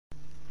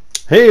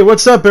Hey,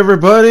 what's up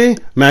everybody?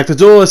 Mac the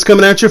Duelist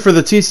coming at you for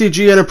the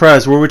TCG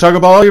Enterprise, where we talk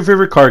about all your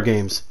favorite card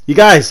games. You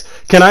guys,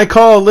 can I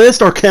call a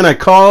list or can I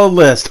call a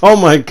list? Oh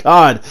my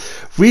god.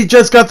 We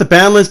just got the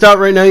ban list out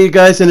right now, you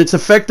guys, and it's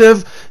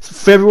effective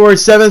February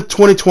 7th,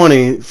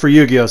 2020 for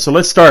Yu-Gi-Oh! So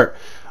let's start.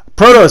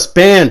 Protoss,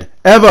 banned.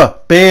 Eva,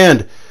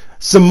 banned.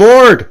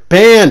 Zamorg,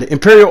 banned.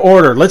 Imperial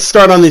Order. Let's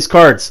start on these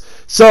cards.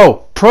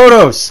 So,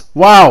 Protoss,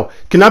 wow.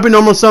 Cannot be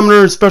normal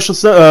summoner, special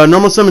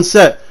normal summon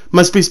set.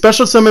 Must be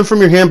special summoned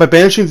from your hand by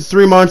banishing the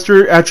 3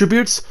 monster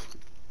attributes.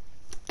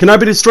 Cannot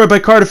be destroyed by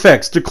card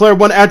effects. Declare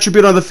 1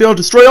 attribute on the field.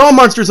 Destroy all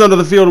monsters under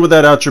the field with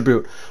that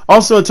attribute.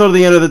 Also, until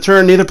the end of the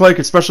turn, neither player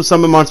can special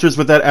summon monsters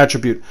with that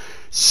attribute.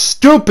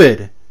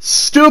 Stupid.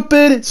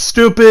 Stupid,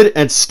 stupid,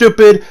 and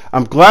stupid.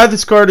 I'm glad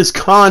this card is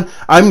gone.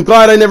 I'm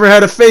glad I never had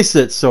to face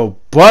it. So,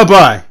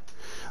 bye-bye.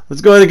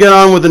 Let's go ahead and get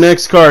on with the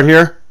next card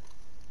here.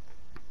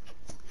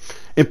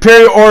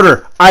 Imperial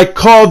Order. I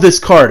called this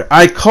card.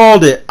 I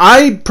called it.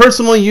 I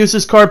personally use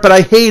this card, but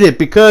I hate it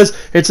because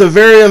it's a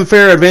very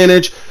unfair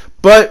advantage.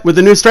 But with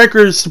the new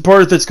striker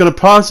support that's going to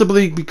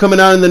possibly be coming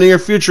out in the near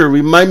future,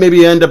 we might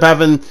maybe end up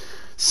having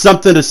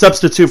something to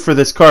substitute for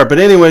this card. But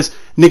anyways,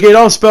 negate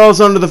all spells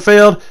under the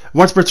field.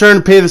 Once per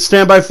turn, pay the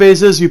standby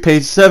phases. You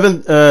pay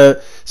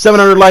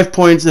 700 life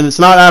points, and it's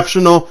not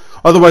optional.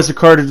 Otherwise, the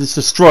card is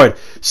destroyed.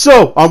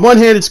 So, on one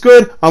hand, it's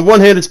good. On one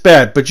hand, it's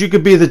bad. But you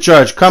could be the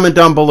judge. Comment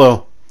down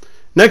below.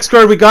 Next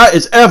card we got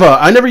is Eva.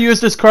 I never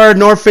used this card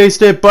nor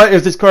faced it, but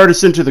if this card is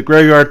sent to the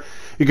graveyard,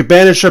 you can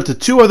banish up to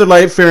 2 other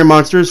light fairy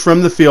monsters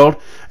from the field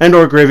and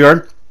or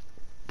graveyard.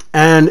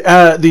 And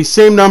the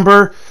same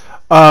number,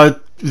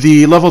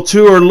 the level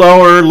 2 or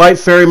lower light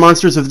fairy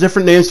monsters with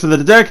different names for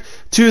the deck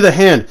to the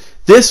hand.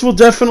 This will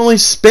definitely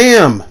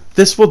spam.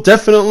 This will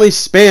definitely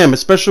spam,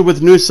 especially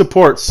with new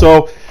support.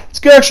 So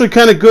it's actually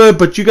kind of good,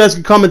 but you guys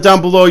can comment down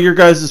below your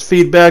guys'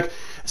 feedback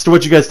as to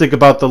what you guys think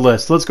about the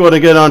list. Let's go ahead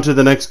and get on to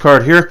the next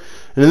card here.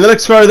 And the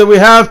next card that we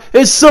have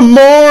is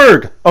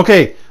Zamorg.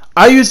 Okay,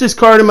 I use this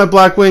card in my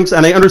Black Wings,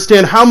 and I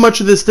understand how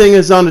much of this thing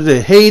is on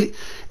the hate.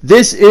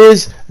 This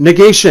is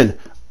negation.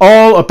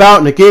 All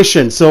about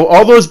negation. So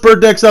all those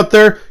bird decks out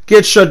there,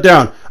 get shut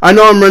down. I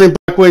know I'm running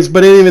Black Wings,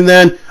 but even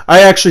then,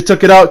 I actually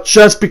took it out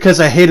just because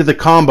I hated the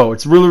combo.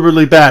 It's really,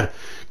 really bad.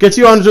 Gets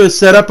you onto a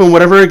setup, and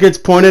whatever it gets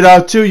pointed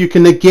out to, you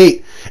can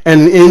negate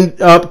and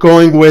end up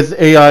going with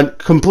a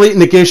complete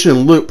negation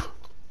loop.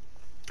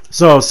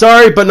 So,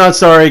 sorry, but not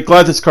sorry.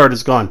 Glad this card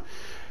is gone.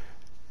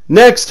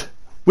 Next,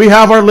 we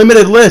have our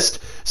limited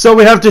list. So,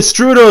 we have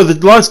Destrudo,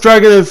 the Lost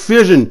Dragon of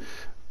Fission.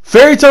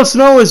 Fairy Tale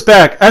Snow is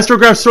back.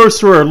 Astrograph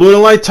Sorcerer,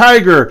 Lunalight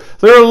Tiger,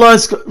 Lyra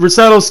Lusk,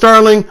 Recital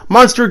Starling,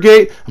 Monster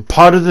Gate, and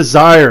Pot of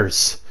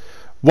Desires.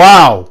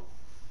 Wow.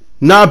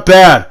 Not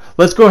bad.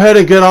 Let's go ahead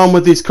and get on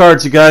with these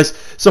cards, you guys.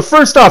 So,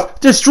 first off,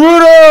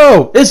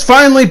 Destrudo is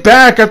finally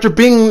back after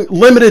being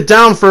limited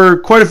down for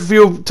quite a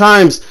few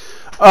times.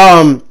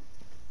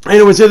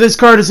 Anyways, if this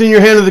card is in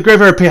your hand in the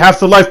graveyard, pay half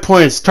the life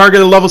points.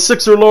 Target a level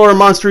 6 or lower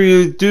monster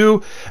you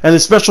do, and then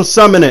special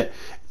summon it.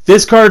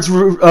 This card's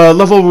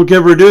level will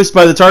get reduced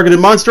by the targeted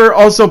monster.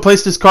 Also,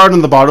 place this card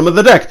on the bottom of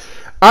the deck.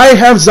 I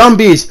have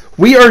zombies.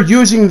 We are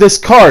using this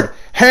card.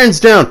 Hands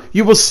down.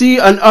 You will see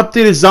an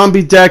updated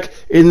zombie deck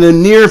in the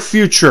near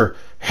future.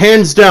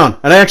 Hands down.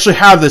 And I actually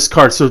have this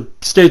card, so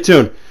stay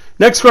tuned.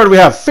 Next card we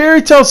have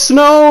Fairy Tale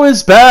Snow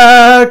is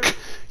back.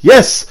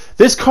 Yes,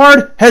 this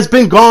card has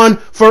been gone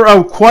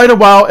for quite a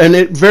while, and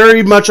it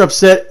very much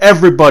upset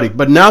everybody.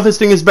 But now this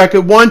thing is back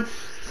at 1.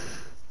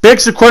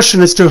 Begs the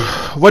question as to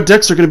what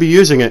decks are going to be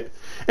using it.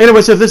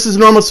 Anyways, if this is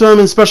normal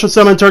summon, special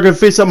summon, target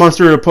face-up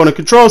monster your opponent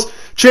controls,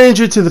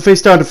 change it to the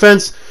face-down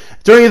defense.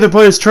 During either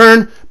player's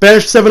turn,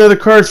 banish 7 other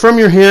cards from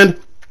your hand,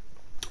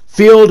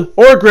 field,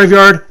 or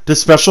graveyard to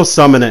special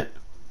summon it.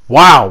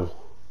 Wow.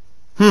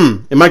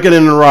 It might get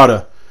an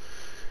errata.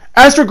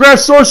 Astrograph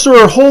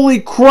Sorcerer, holy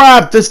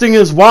crap, this thing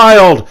is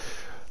wild.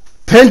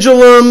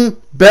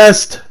 Pendulum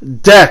best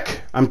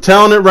deck. I'm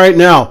telling it right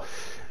now.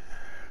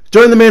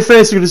 During the main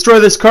phase, you can destroy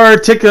this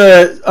card, take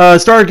a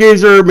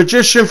Stargazer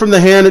Magician from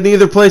the hand and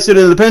either place it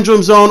in the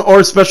Pendulum Zone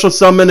or special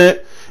summon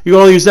it. You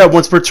can only use that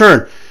once per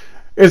turn.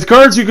 If the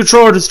cards you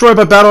control are destroyed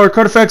by battle or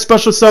card effect,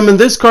 special summon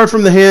this card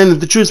from the hand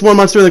to choose 1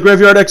 monster in the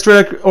graveyard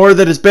extra or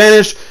that is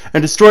banished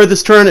and destroy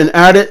this turn and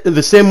add it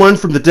the same one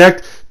from the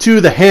deck to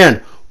the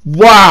hand.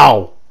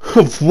 Wow.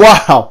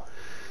 Wow.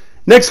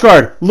 Next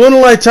card,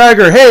 Lunalight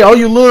Tiger. Hey, all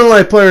you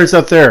Lunalight players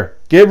out there,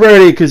 get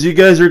ready because you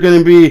guys are going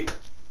to be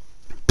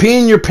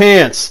peeing your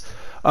pants.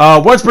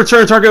 Once per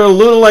turn, target a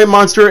Lunalight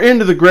monster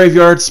into the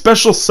graveyard,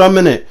 special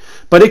summon it,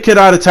 but it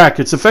cannot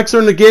attack. Its effects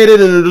are negated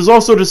and it is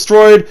also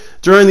destroyed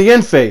during the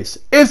end phase.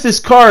 If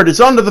this card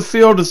is onto the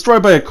field,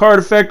 destroyed by a card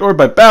effect or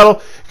by battle,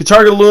 you can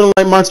target a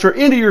Lunalight monster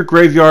into your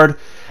graveyard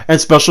and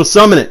special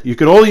summon it. You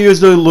can only use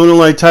the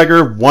Lunalight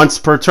Tiger once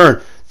per turn.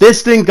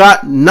 This thing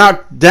got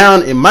knocked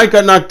down. It might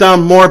got knocked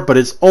down more, but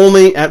it's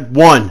only at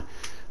 1.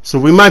 So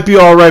we might be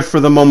alright for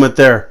the moment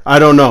there. I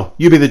don't know.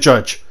 You be the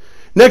judge.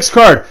 Next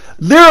card,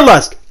 Lyra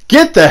Lusk.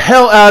 Get the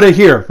hell out of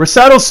here.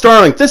 Recital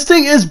Starling. This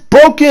thing is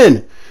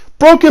broken.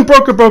 Broken.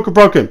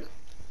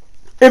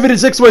 If it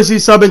is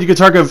XYZ summoned, you can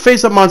target a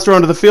face-up monster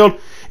onto the field.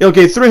 It'll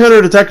gain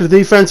 300 attack or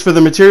defense for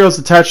the materials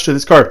attached to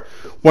this card.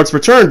 Once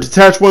returned,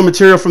 detach one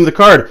material from the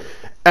card.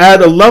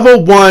 Add a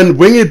level 1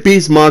 Winged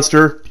Beast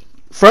monster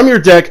from your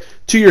deck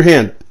to your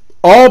hand.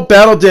 All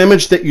battle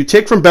damage that you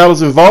take from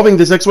battles involving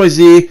this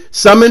XYZ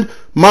summoned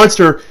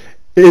monster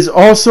is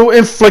also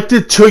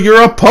inflicted to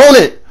your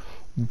opponent.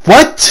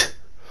 What?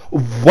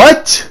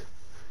 What?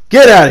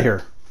 Get out of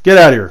here. Get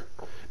out of here.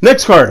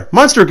 Next card,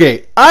 Monster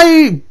Gate.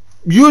 I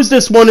use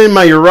this one in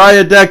my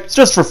Uriah deck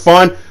just for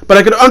fun, but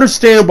I could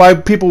understand why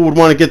people would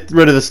want to get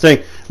rid of this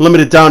thing,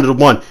 limit it down to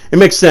 1. It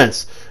makes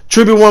sense.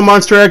 Tribute 1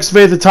 monster,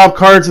 activate the top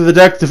cards of the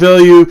deck to fill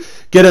you.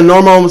 Get a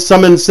normal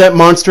summon set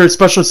monster,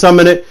 special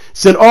summon it.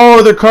 Send all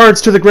other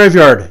cards to the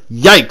graveyard.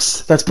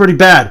 Yikes, that's pretty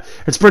bad.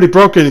 It's pretty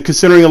broken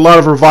considering a lot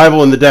of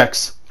revival in the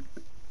decks.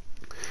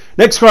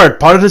 Next card,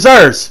 Pot of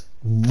Desires.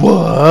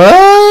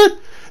 What?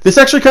 This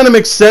actually kind of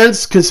makes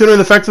sense considering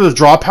the fact of the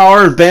draw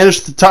power. Banish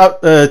the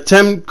top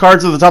 10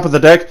 cards at the top of the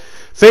deck.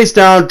 Face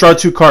down, draw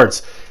 2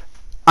 cards.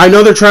 I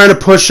know they're trying to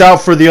push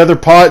out for the other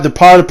pot, the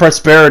Pot of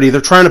Prosperity. They're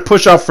trying to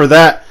push out for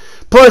that.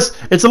 Plus,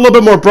 it's a little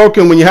bit more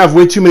broken when you have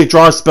way too many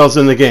draw spells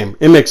in the game.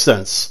 It makes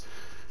sense.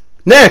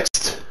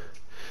 Next,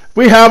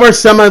 we have our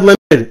semi-limited.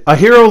 A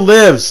Hero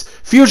Lives,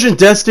 Fusion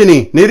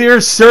Destiny,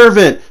 Nadir's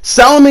Servant,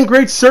 Salaman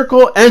Great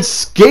Circle, and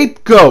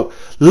Scapegoat.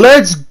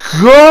 Let's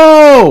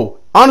go!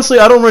 Honestly,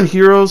 I don't run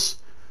heroes,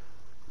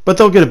 but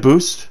they'll get a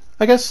boost,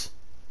 I guess.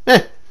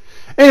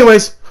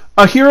 Anyways,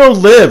 A Hero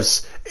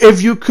Lives.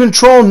 If you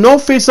control no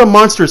face-up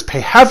monsters,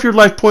 pay half your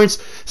life points.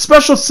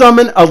 Special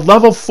summon a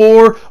level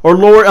 4 or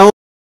lower element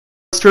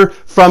monster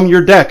from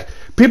your deck.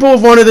 People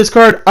have wanted this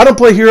card. I don't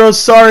play heroes.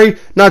 Sorry,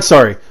 not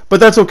sorry. But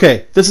that's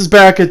okay. This is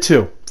back at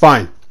 2.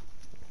 Fine.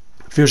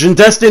 Fusion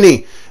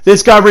Destiny.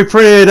 This got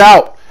reprinted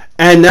out,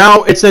 and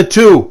now it's at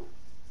 2.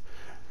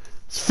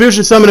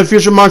 Fusion summon a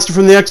fusion monster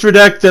from the extra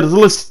deck that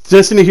lists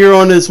Destiny hero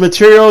on its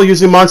material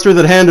using monster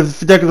that hand of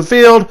the deck of the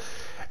field.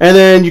 And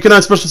then you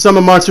cannot special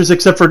summon monsters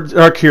except for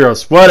Dark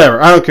Heroes.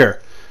 Whatever, I don't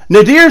care.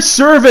 Nadir's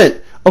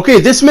Servant. Okay,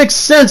 this makes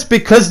sense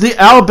because the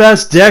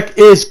Albast deck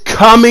is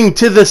coming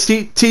to the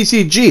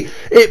TCG.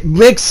 It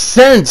makes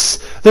sense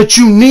that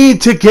you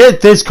need to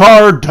get this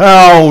card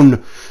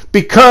down.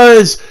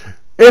 Because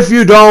if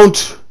you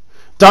don't,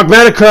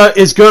 Dogmatica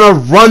is going to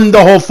run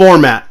the whole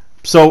format.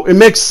 So it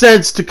makes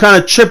sense to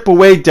kind of chip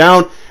away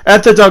down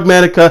at the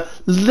Dogmatica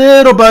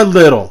little by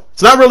little.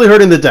 It's not really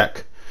hurting the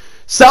deck.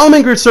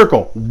 Salaman Great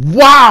Circle.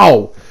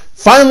 Wow!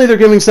 Finally, they're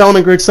giving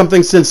Salaman Great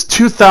something since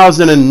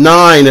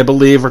 2009, I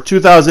believe, or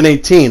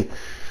 2018.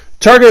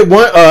 Target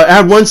one,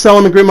 add 1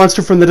 Salaman Great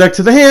monster from the deck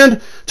to the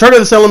hand. Target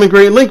the Salaman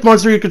Great Link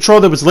monster you control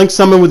that was link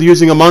summoned with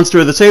using a monster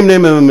of the same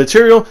name and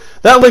material.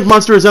 That Link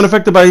monster is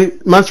unaffected by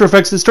monster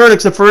effects this turn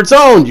except for its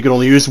own. You can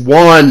only use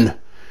 1.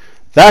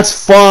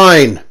 That's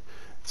fine.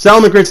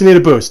 Salaman Greats need a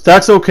boost.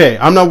 That's okay.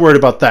 I'm not worried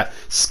about that.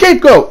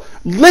 Scapegoat.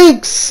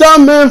 Link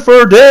summon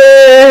for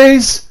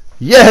days.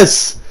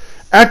 Yes.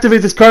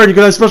 Activate this card. You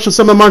can have special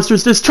summon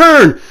monsters this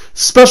turn.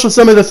 Special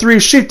summon the 3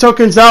 sheep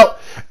tokens out,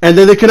 and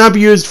then they cannot be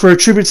used for a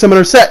tribute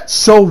summoner set.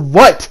 So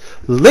what?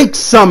 Link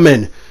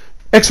summon,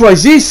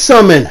 XYZ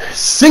summon,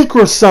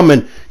 Synchro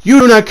summon. You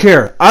do not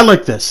care. I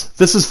like this.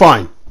 This is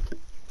fine.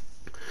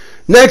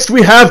 Next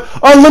we have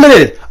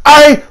Unlimited.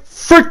 I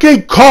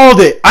freaking called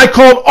it. I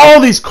called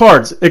all these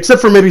cards, except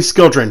for maybe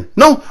Skill Drain.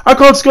 No, I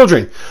called Skill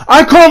Drain.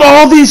 I called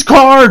all these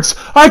cards.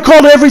 I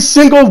called every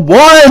single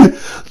one.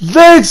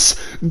 Let's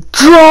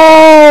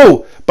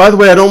go! By the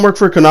way, I don't work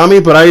for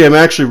Konami, but I am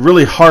actually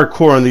really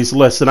hardcore on these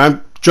lists, and I've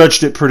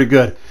judged it pretty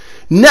good.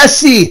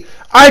 Nessie!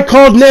 I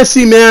called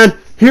Nessie, man.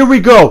 Here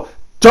we go.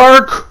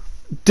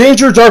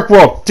 Danger Dark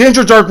World.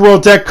 Danger Dark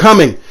World deck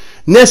coming.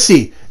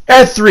 Nessie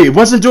at 3.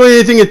 Wasn't doing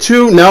anything at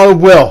 2. Now it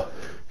will.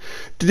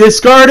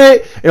 Discard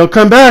it. It'll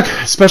come back.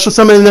 Special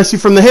summon Nessie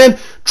from the hand.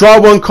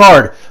 Draw 1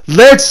 card.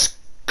 Let's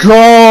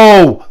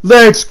go!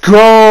 Let's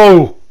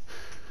go!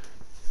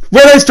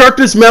 Red Ice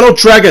Darkness Metal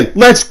Dragon.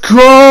 Let's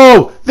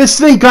go! This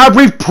thing got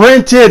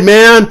reprinted,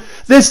 man.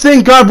 This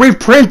thing got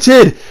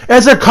reprinted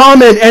as a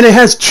common, and it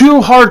has 2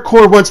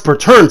 hardcore once per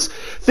turns.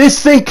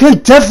 This thing can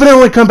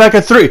definitely come back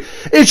at 3.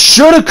 It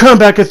should have come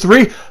back at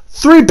 3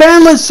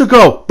 ban lists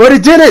ago, but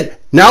it didn't.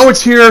 Now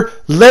it's here.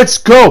 Let's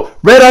go.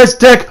 Red Ice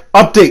deck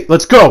update.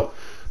 Let's go.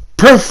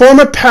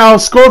 Performant Pal,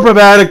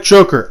 Scorpomatic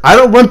Joker. I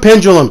don't run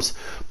pendulums,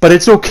 but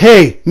it's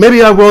okay.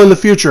 Maybe I will in the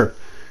future.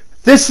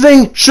 This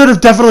thing should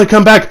have definitely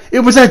come back. It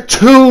was at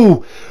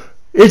 2.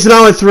 It's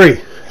now at 3.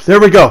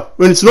 There we go.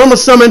 When it's normal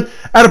summon,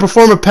 add a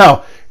Performant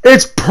Pal.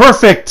 It's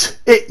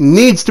perfect. It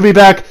needs to be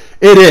back.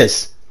 It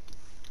is.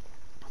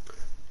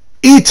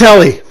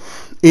 E-Telly.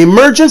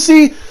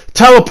 Emergency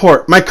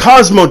Teleport. My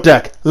Cosmo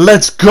deck.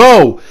 Let's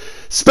go.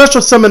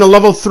 Special summon a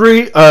level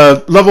 3,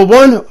 level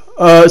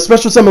 1,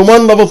 special summon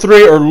 1, level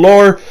 3 or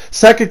lower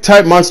psychic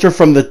type monster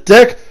from the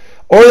deck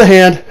or the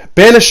hand.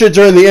 Banish it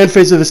during the end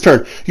phase of this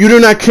turn. You do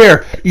not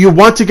care. You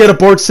want to get a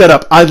board set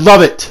up. I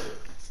love it.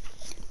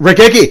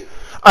 Regeki.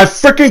 I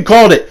freaking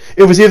called it.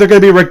 It was either going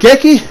to be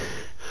Regeki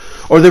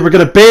or they were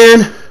going to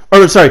ban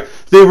or sorry,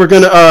 they were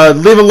going to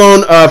leave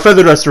alone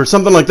Feather Duster or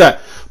something like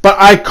that. But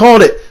I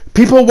called it.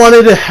 People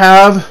wanted to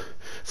have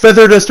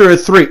Feather Duster at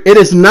 3. It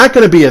is not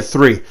going to be at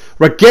 3.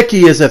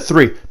 Raigeki is at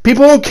 3.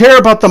 People don't care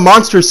about the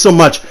monsters so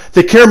much.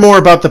 They care more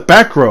about the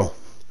back row.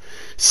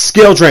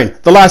 Skill Drain,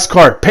 the last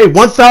card. Pay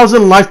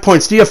 1,000 life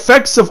points. The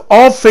effects of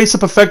all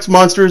face-up effects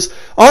monsters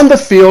on the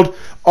field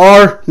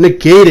are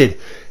negated.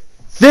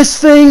 This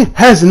thing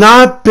has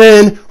not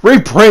been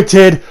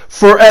reprinted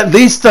for at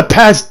least the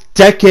past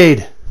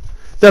decade.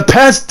 The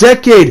past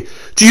decade.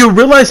 Do you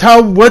realize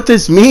what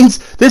this means?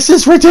 This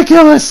is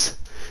ridiculous.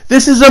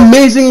 This is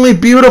amazingly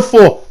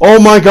beautiful. Oh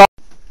my god.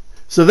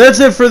 So that's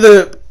it for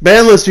the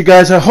ban list, you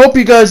guys. I hope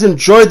you guys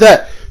enjoyed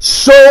that.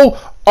 So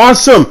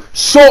awesome.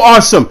 So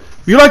awesome.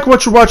 If you like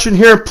what you're watching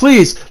here,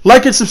 please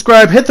like and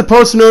subscribe, hit the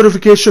post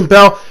notification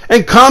bell,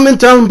 and comment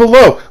down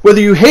below.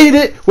 Whether you hate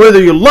it,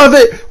 whether you love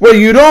it, whether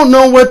you don't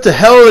know what the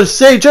hell to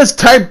say, just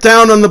type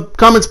down on the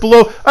comments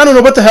below. I don't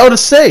know what the hell to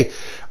say.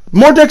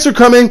 More decks are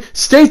coming.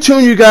 Stay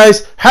tuned, you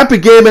guys. Happy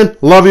gaming.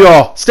 Love you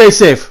all. Stay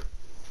safe.